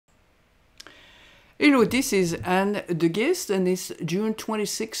Hello, this is Anne the guest, and it's June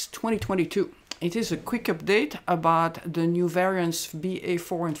 26, 2022. It is a quick update about the new variants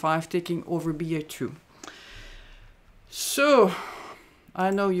BA4 and 5 taking over BA2. So,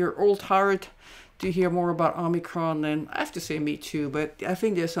 I know you're all tired to hear more about Omicron, and I have to say me too, but I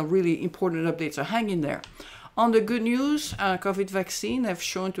think there's some really important updates, so hang in there. On the good news, COVID vaccine have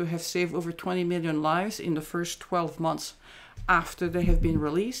shown to have saved over 20 million lives in the first 12 months after they have been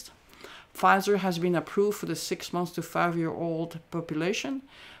released. Pfizer has been approved for the 6 months to 5-year-old population.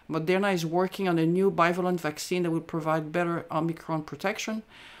 Moderna is working on a new bivalent vaccine that will provide better Omicron protection.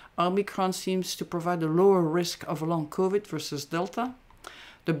 Omicron seems to provide a lower risk of long COVID versus Delta.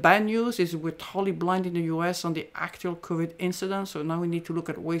 The bad news is we're totally blind in the US on the actual COVID incidence, so now we need to look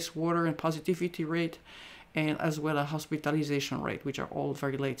at wastewater and positivity rate, and as well as hospitalization rate, which are all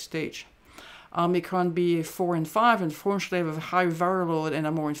very late stage. Omicron BA4 and 5, unfortunately, have a higher viral load and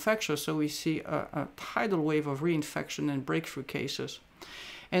are more infectious, so we see a tidal wave of reinfection and breakthrough cases.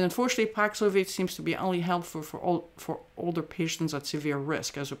 And unfortunately, Paxlovid seems to be only helpful for older patients at severe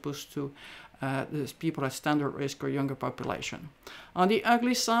risk, as opposed to the people at standard risk or younger population. On the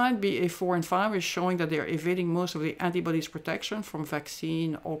ugly side, BA4 and 5 is showing that they are evading most of the antibodies protection from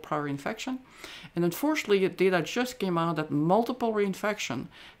vaccine or prior infection. And unfortunately, data just came out that multiple reinfection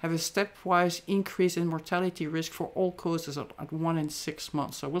have a stepwise increase in mortality risk for all causes at 1 and 6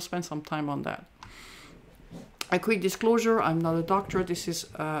 months. So we'll spend some time on that. A quick disclosure, I'm not a doctor. This is,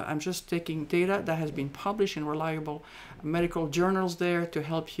 I'm just taking data that has been published in reliable medical journals there to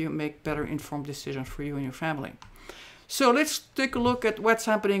help you make better informed decisions for you and your family. So let's take a look at what's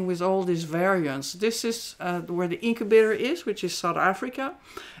happening with all these variants. This is where the incubator is, which is South Africa.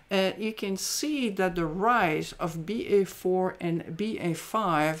 You can see that the rise of BA4 and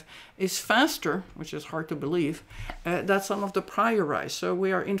BA5 is faster, which is hard to believe, than some of the prior rise. So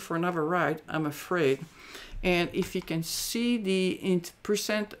we are in for another ride, I'm afraid. And if you can see the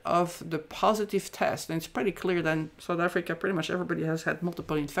percent of the positive test, and it's pretty clear that in South Africa, pretty much everybody has had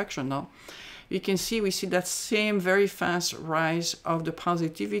multiple infection now. You can see, we see that same very fast rise of the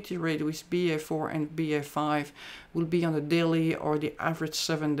positivity rate with BA4 and BA5 will be on the daily or the average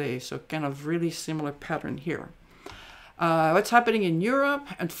 7 days. So kind of really similar pattern here. What's happening in Europe?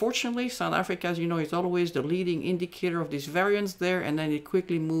 Unfortunately, South Africa, as you know, is always the leading indicator of these variants there, and then it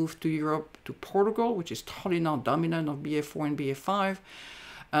quickly moved to Europe, to Portugal, which is totally now dominant of BA4 and BA5.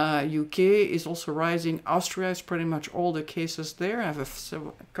 UK is also rising. Austria is pretty much all the cases there. I have a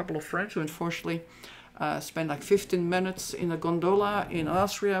couple of friends who unfortunately spent like 15 minutes in a gondola in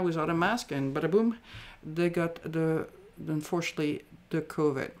Austria without a mask, and bada boom, they got unfortunately the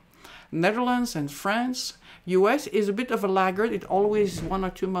COVID. Netherlands and France. US is a bit of a laggard. It's always 1 or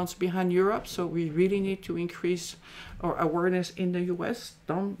 2 months behind Europe, so we really need to increase our awareness in the US.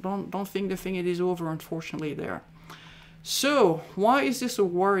 Don't think the thing it is over, unfortunately, there. So why is this a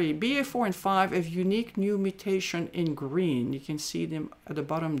worry? BA4 and 5 have unique new mutation in green. You can see them at the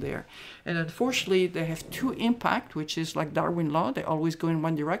bottom there. And unfortunately, they have two impact, which is like Darwin law. They always go in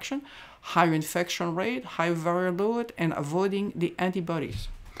one direction: higher infection rate, high viral load, and avoiding the antibodies.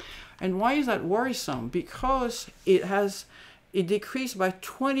 And why is that worrisome? Because it decreased by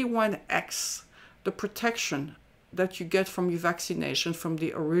 21x the protection that you get from your vaccination from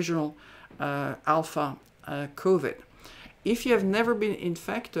the original alpha COVID. If you have never been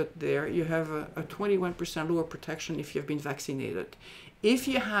infected there, you have a 21% lower protection if you've been vaccinated. If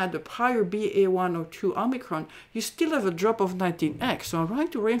you had the prior BA1 or 2 Omicron, you still have a drop of 19x. So I'm trying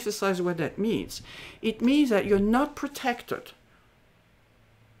to reemphasize what that means. It means that you're not protected.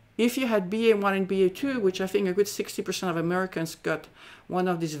 If you had BA1 and BA2, which I think a good 60% of Americans got one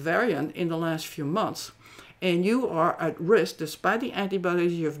of these variants in the last few months, and you are at risk, despite the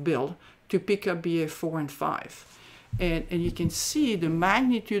antibodies you've built, to pick up BA4 and 5. And you can see the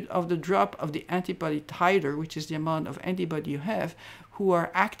magnitude of the drop of the antibody titer, which is the amount of antibody you have, who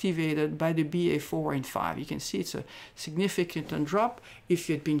are activated by the BA4 and 5. You can see it's a significant drop if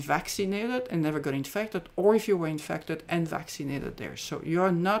you'd been vaccinated and never got infected, or if you were infected and vaccinated there. So you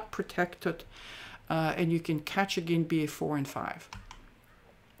are not protected, and you can catch again BA4 and 5.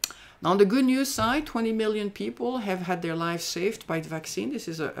 Now, on the good news side, 20 million people have had their lives saved by the vaccine. This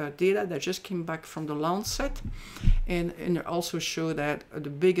is a data that just came back from the Lancet, and it also showed that the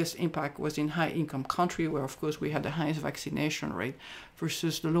biggest impact was in high-income country, where, of course, we had the highest vaccination rate,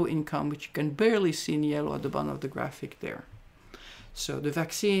 versus the low-income, which you can barely see in yellow at the bottom of the graphic there. So the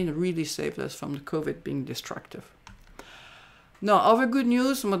vaccine really saved us from the COVID being destructive. Now, other good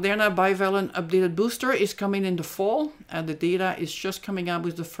news, Moderna Bivalent updated booster is coming in the fall, and the data is just coming out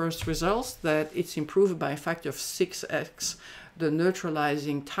with the first results that it's improved by a factor of 6x the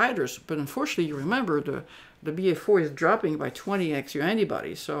neutralizing titers. But unfortunately, you remember the BA4 is dropping by 20x your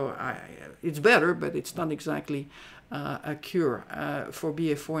antibodies. So it's better, but it's not exactly a cure for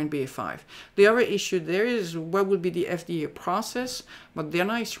BA4 and BA5. The other issue there is what will be the FDA process.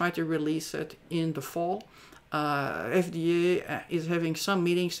 Moderna is trying to release it in the fall. FDA is having some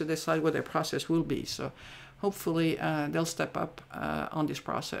meetings to decide what their process will be. So hopefully they'll step up on this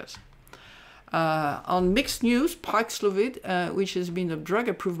process. On mixed news, Paxlovid, which has been a drug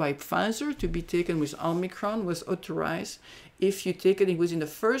approved by Pfizer to be taken with Omicron, was authorized if you take it within the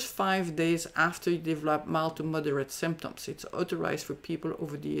first 5 days after you develop mild to moderate symptoms. It's authorized for people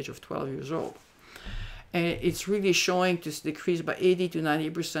over the age of 12 years old. And it's really showing to decrease by 80 to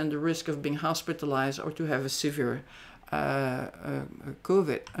 90% the risk of being hospitalized or to have a severe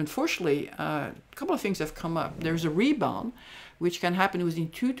COVID. Unfortunately, a couple of things have come up. There's a rebound, which can happen within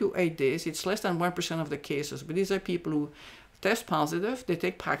 2 to 8 days. It's less than 1% of the cases, but these are people who test positive, they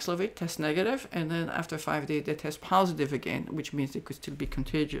take Paxlovid, test negative, and then after 5 days they test positive again, which means they could still be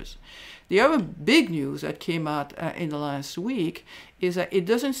contagious. The other big news that came out in the last week is that it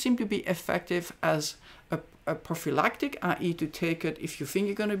doesn't seem to be effective as a prophylactic, i.e. to take it if you think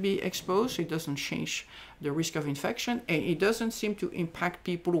you're going to be exposed. It doesn't change the risk of infection, and it doesn't seem to impact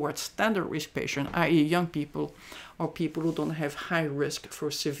people who are standard risk patients, i.e. young people or people who don't have high risk for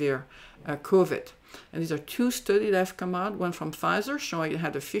severe COVID. And these are two studies that have come out, one from Pfizer showing it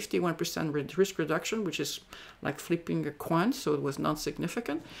had a 51% risk reduction, which is like flipping a coin, so it was not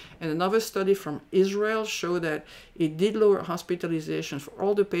significant. And another study from Israel showed that it did lower hospitalization for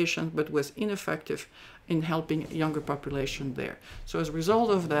all the patients, but was ineffective in helping younger population there. So as a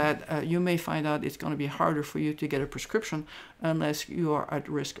result of that, you may find out it's going to be harder for you to get a prescription unless you are at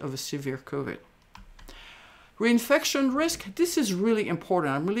risk of a severe COVID. Reinfection risk, this is really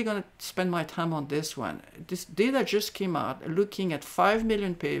important. I'm really going to spend my time on this one. This data just came out looking at 5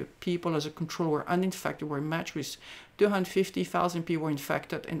 million people as a control were uninfected, were matched with 250,000 people were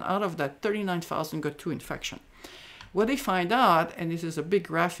infected, and out of that, 39,000 got 2 infection. What they find out, and this is a big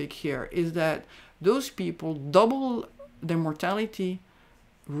graphic here, is that those people double their mortality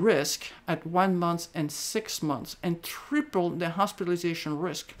risk at 1 month and 6 months and triple the hospitalization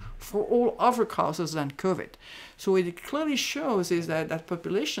risk for all other causes than COVID. So what it clearly shows is that that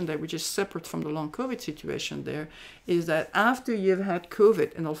population there, which is separate from the long COVID situation there, is that after you've had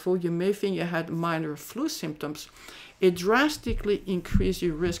COVID, and although you may think you had minor flu symptoms, it drastically increases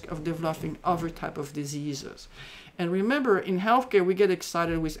your risk of developing other type of diseases. And remember, in healthcare, we get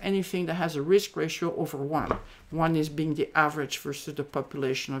excited with anything that has a risk ratio over 1. 1 is being the average versus the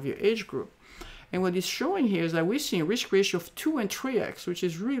population of your age group. And what it's showing here is that we're seeing a risk ratio of 2 and 3x, which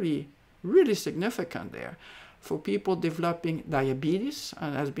is really, really significant there. For people developing diabetes,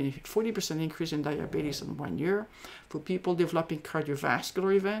 and has been a 40% increase in diabetes in 1 year. For people developing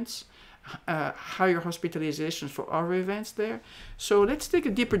cardiovascular events, higher hospitalizations for other events there. So let's take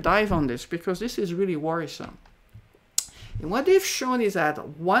a deeper dive on this, because this is really worrisome. And what they've shown is that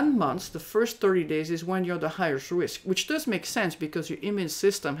 1 month, the first 30 days, is when you're the highest risk, which does make sense because your immune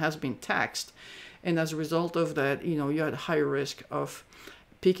system has been taxed. And as a result of that, you're at a higher risk of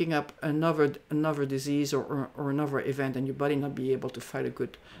picking up another disease or another event, and your body not be able to fight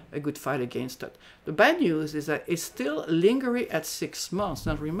a good fight against it. The bad news is that it's still lingering at 6 months.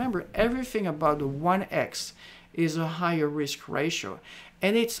 Now remember, everything about the 1x is a higher risk ratio,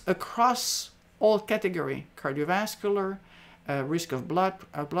 and it's across all category: cardiovascular, risk of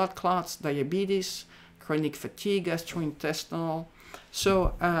blood clots, diabetes, chronic fatigue, gastrointestinal.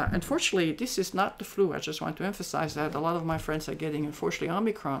 So unfortunately, this is not the flu. I just want to emphasize that. A lot of my friends are getting, unfortunately,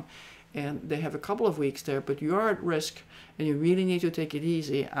 Omicron, and they have a couple of weeks there, but you are at risk, and you really need to take it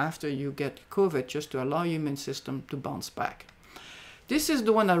easy after you get COVID just to allow your immune system to bounce back. This is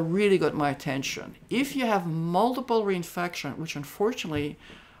the one that really got my attention. If you have multiple reinfection, which unfortunately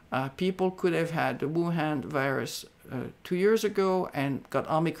people could have had the Wuhan virus 2 years ago and got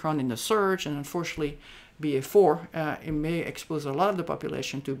Omicron in the surge, and unfortunately BA4, it may expose a lot of the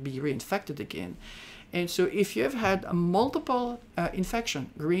population to be reinfected again. And so if you have had a multiple infection,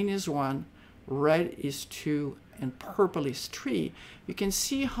 green is 1, red is 2, and purple is 3, you can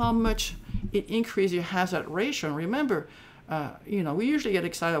see how much it increases your hazard ratio. And remember, we usually get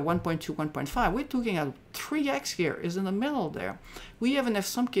excited at 1.2, 1.5. We're looking at 3x here, is in the middle there. We even have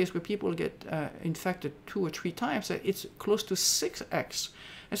some cases where people get infected 2 or 3 times. It's close to 6x,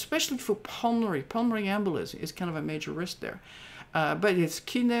 especially for pulmonary. Pulmonary embolism is kind of a major risk there. But it's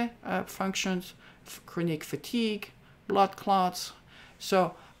kidney functions, chronic fatigue, blood clots.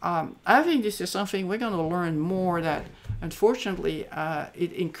 So I think this is something we're going to learn more, that unfortunately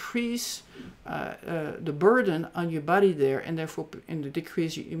it increases the burden on your body there, and therefore in the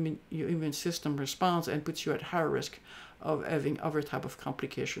decrease your immune system response and puts you at higher risk of having other type of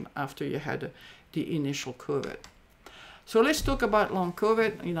complication after you had the initial COVID. So let's talk about long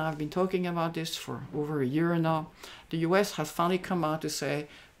COVID. You know, I've been talking about this for over a year now. The US has finally come out to say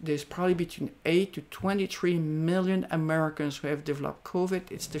there's probably between 8 to 23 million Americans who have developed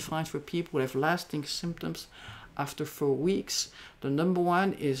COVID. It's defined for people who have lasting symptoms after 4 weeks. The number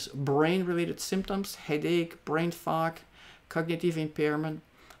one is brain-related symptoms, headache, brain fog, cognitive impairment.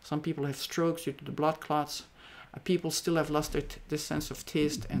 Some people have strokes due to the blood clots. People still have lost their sense of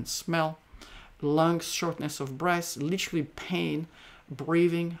taste and smell. Lungs, shortness of breath, literally pain,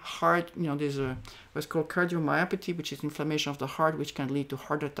 breathing, heart. You know, there's what's called cardiomyopathy, which is inflammation of the heart, which can lead to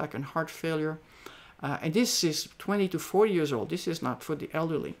heart attack and heart failure. And this is 20 to 40 years old. This is not for the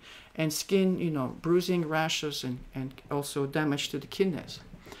elderly. And skin, you know, bruising, rashes, and also damage to the kidneys.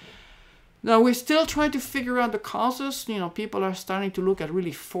 Now, we're still trying to figure out the causes. You know, people are starting to look at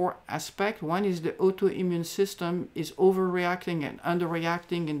really 4 aspects. One is the autoimmune system is overreacting and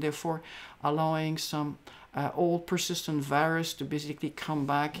underreacting, and therefore allowing some old persistent virus to basically come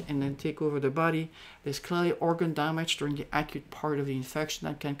back and then take over the body. There's clearly organ damage during the acute part of the infection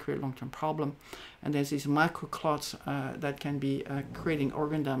that can create long-term problem. And there's these microclots that can be creating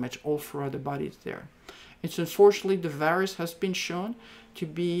organ damage all throughout the body there. It's unfortunately, the virus has been shown to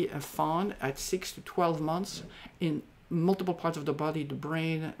be found at 6 to 12 months in multiple parts of the body, the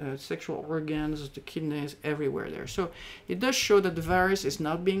brain, sexual organs, the kidneys, everywhere there. So it does show that the virus is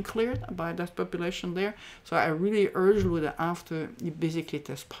not being cleared by that population there. So I really urge you that after you basically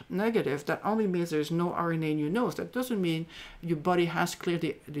test negative, that only means there's no RNA in your nose. That doesn't mean your body has cleared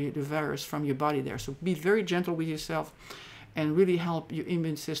the virus from your body there. So be very gentle with yourself and really help your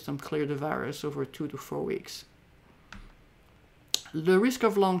immune system clear the virus over 2 to 4 weeks. The risk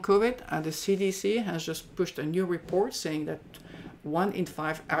of long COVID, the CDC has just pushed a new report saying that 1 in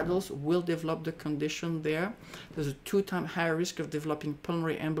 5 adults will develop the condition there. There's a 2-time higher risk of developing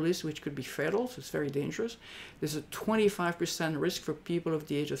pulmonary embolism, which could be fatal, so it's very dangerous. There's a 25% risk for people of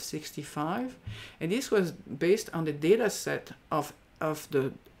the age of 65. And this was based on the data set of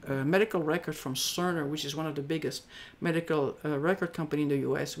the medical record from Cerner, which is one of the biggest medical record company in the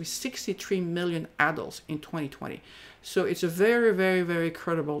US, with 63 million adults in 2020. So it's a very, very, very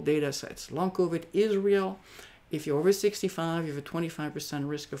credible data set. Long COVID is real. If you're over 65, you have a 25%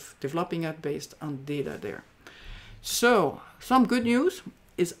 risk of developing it based on data there. So some good news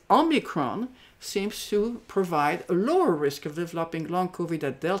is Omicron seems to provide a lower risk of developing long COVID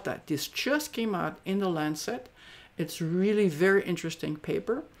than Delta. This just came out in the Lancet. It's really very interesting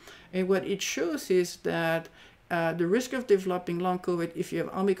paper. And what it shows is that the risk of developing long COVID if you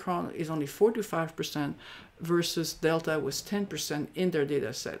have Omicron is only 4 to 5% versus Delta was 10% in their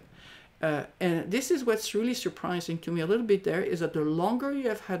data set. And this is what's really surprising to me a little bit there, is that the longer you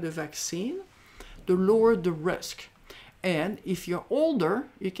have had the vaccine, the lower the risk. And if you're older,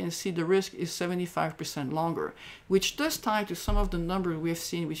 you can see the risk is 75% longer, which does tie to some of the numbers we have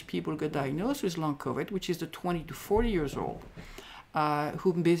seen with people who got diagnosed with long COVID, which is the 20 to 40 years old,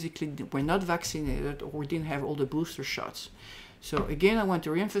 who basically were not vaccinated or didn't have all the booster shots. So again, I want to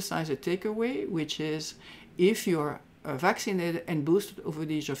reemphasize a takeaway, which is if you're vaccinated and boosted over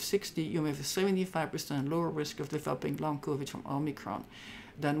the age of 60, you have a 75% lower risk of developing long COVID from Omicron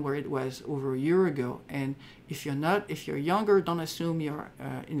than where it was over a year ago. And if you're younger, don't assume you're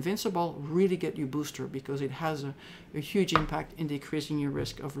invincible. Really get your booster, because it has a huge impact in decreasing your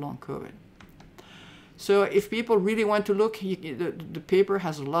risk of long COVID. So if people really want to look, the paper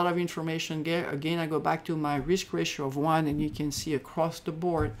has a lot of information there. Again, I go back to my risk ratio of 1, and you can see across the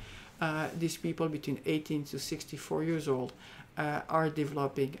board, these people between 18 to 64 years old are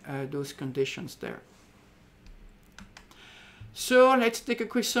developing those conditions there. So let's take a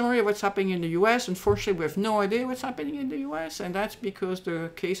quick summary of what's happening in the US. Unfortunately, we have no idea what's happening in the US, and that's because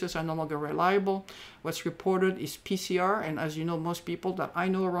the cases are no longer reliable. What's reported is PCR, and as you know, most people that I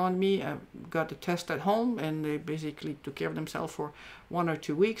know around me got the test at home, and they basically took care of themselves for 1 or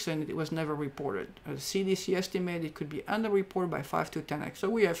 2 weeks, and it was never reported. The CDC estimated it could be underreported by 5 to 10x. So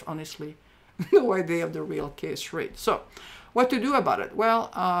we have honestly no idea of the real case rate. So what to do about it?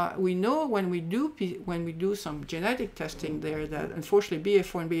 Well, we know when we do some genetic testing there that unfortunately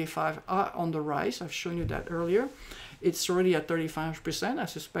BA4 and BA5 are on the rise. I've shown you that earlier. It's already at 35%. I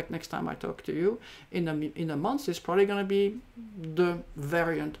suspect next time I talk to you in a month, it's probably going to be the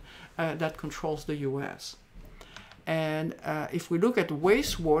variant that controls the US. And if we look at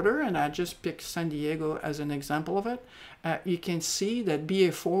wastewater, and I just picked San Diego as an example of it, you can see that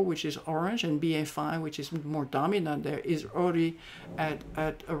BA4, which is orange, and BA5, which is more dominant there, is already at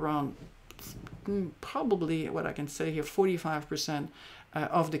around probably, what I can say here, 45%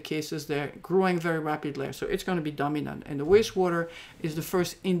 of the cases, they're growing very rapidly. So it's going to be dominant. And the wastewater is the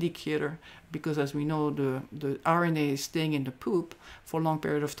first indicator because, as we know, the RNA is staying in the poop for a long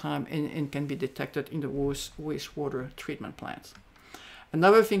period of time and can be detected in the wastewater treatment plants.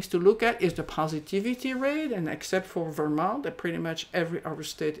 Another thing to look at is the positivity rate, and except for Vermont, pretty much every other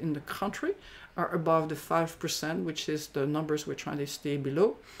state in the country are above the 5%, which is the numbers we're trying to stay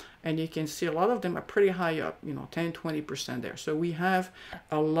below. And you can see a lot of them are pretty high up, 10, 20% there. So we have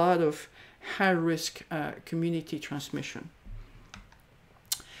a lot of high-risk community transmission.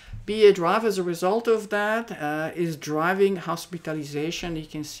 BA drive, as a result of that, is driving hospitalization. You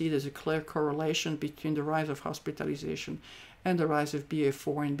can see there's a clear correlation between the rise of hospitalization and the rise of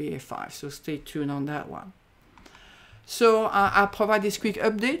BA4 and BA5. So stay tuned on that one. So I'll provide this quick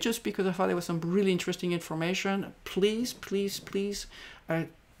update just because I thought there was some really interesting information. Please, please, please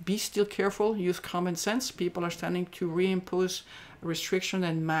be still careful. Use common sense. People are starting to reimpose restriction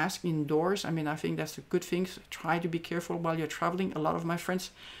and mask indoors. I mean, I think that's a good thing. So try to be careful while you're traveling. A lot of my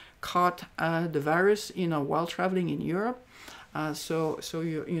friends caught the virus, while traveling in Europe. So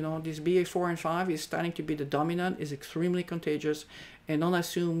this BA4 and 5 is starting to be the dominant, is extremely contagious, and don't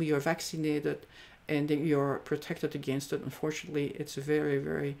assume you're vaccinated and that you're protected against it. Unfortunately, it's a very,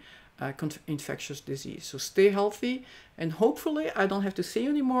 very infectious disease. So stay healthy, and hopefully I don't have to see you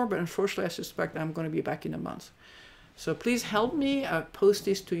anymore, but unfortunately I suspect I'm going to be back in a month. So please help me post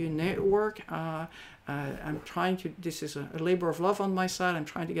this to your network. I'm trying to, this is a labor of love on my side. I'm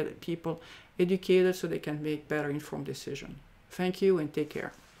trying to get people educated so they can make better informed decisions. Thank you and take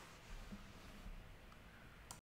care.